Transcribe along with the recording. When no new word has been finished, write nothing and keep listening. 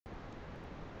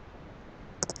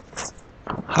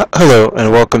Hello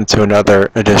and welcome to another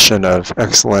edition of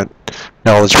excellent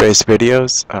knowledge base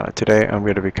videos. Today I'm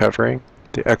going to be covering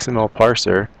the XML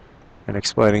parser and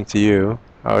explaining to you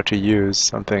how to use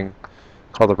something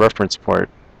called a reference port.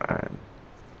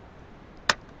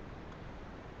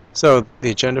 So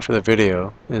the agenda for the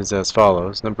video is as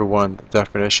follows. Number one, the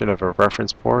definition of a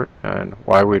reference port and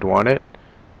why we'd want it.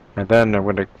 And then I'm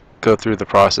going to go through the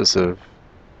process of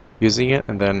using it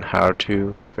and then how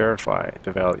to verify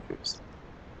the values.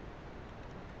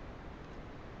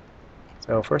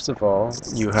 So first of all,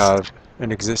 you have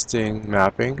an existing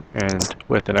mapping and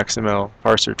with an XML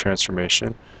parser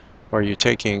transformation where you're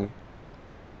taking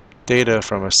data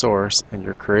from a source and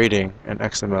you're creating a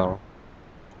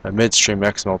midstream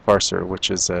XML parser, which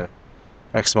is a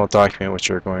XML document which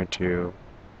you're going to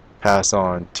pass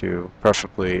on to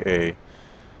preferably a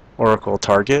Oracle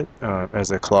target as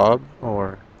a CLOB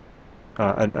or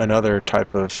another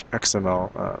type of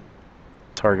XML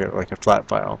target like a flat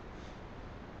file.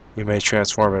 You may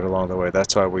transform it along the way.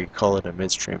 That's why we call it a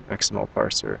midstream XML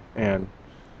parser. And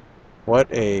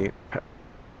what a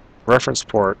reference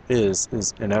port is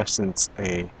in essence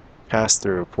a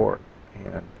pass-through port.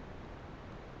 And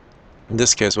in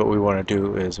this case, what we want to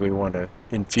do is we want to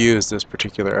infuse this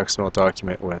particular XML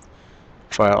document with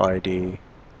file ID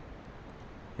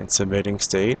and submitting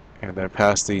state, and then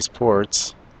pass these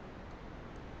ports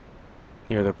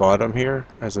near the bottom here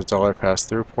as a $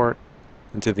 pass-through port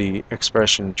into the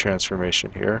expression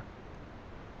transformation here,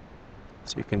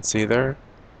 so you can see there,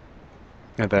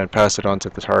 and then pass it on to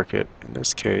the target. In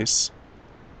this case,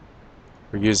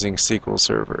 we're using SQL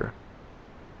Server.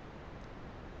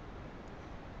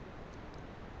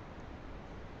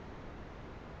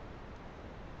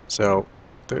 So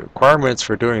the requirements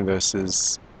for doing this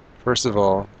is, first of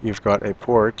all, you've got a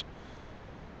port,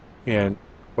 and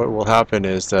what will happen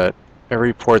is that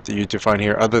every port that you define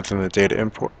here, other than the data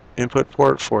input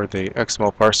port for the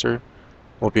XML parser,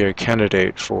 will be a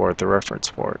candidate for the reference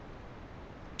port.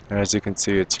 And as you can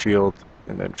see, it's field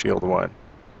and then field 1.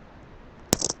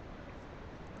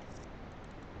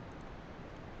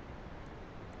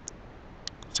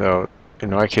 So in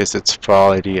my case, it's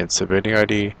file ID and submitting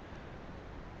ID.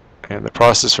 And the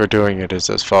process for doing it is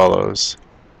as follows.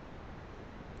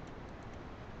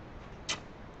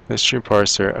 Midstream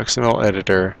parser, XML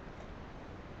editor.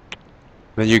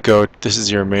 Then you go, this is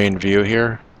your main view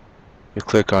here. You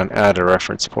click on add a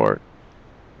reference port.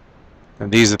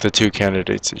 And these are the two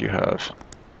candidates that you have.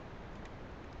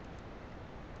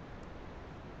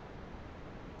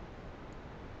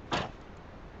 And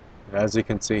as you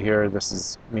can see here, this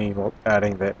is me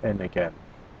adding that in again.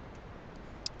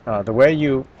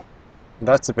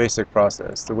 That's the basic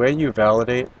process. The way you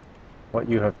validate what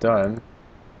you have done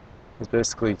is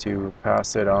basically to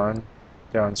pass it on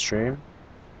downstream,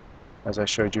 as I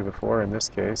showed you before. In this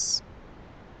case,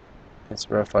 it's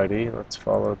ref ID. Let's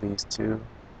follow these two.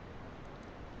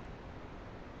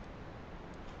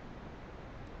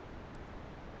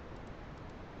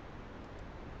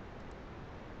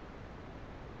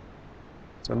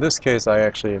 So in this case, I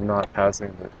actually am not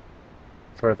passing it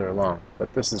further along,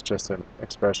 but this is just an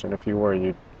expression. If you were,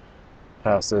 you'd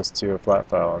pass this to a flat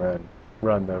file and then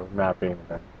run the mapping and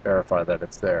then verify that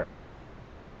it's there.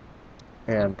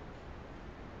 And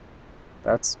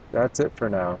that's it for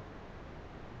now.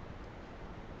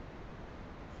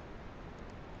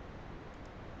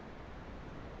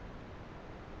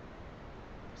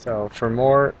 So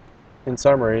in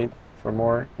summary, for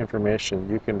more information,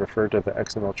 you can refer to the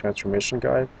XML transformation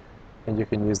guide, and you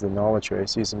can use the knowledge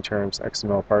base using terms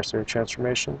XML parser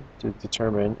transformation to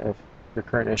determine if your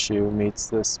current issue meets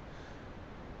this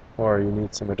or you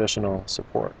need some additional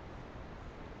support.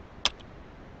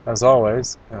 As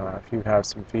always, if you have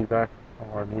some feedback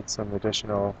or need some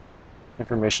additional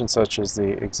information such as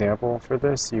the example for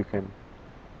this, you can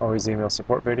always email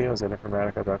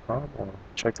supportvideos@informatica.com or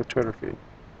check the Twitter feed.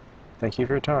 Thank you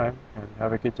for your time and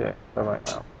have a good day. Bye-bye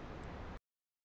now.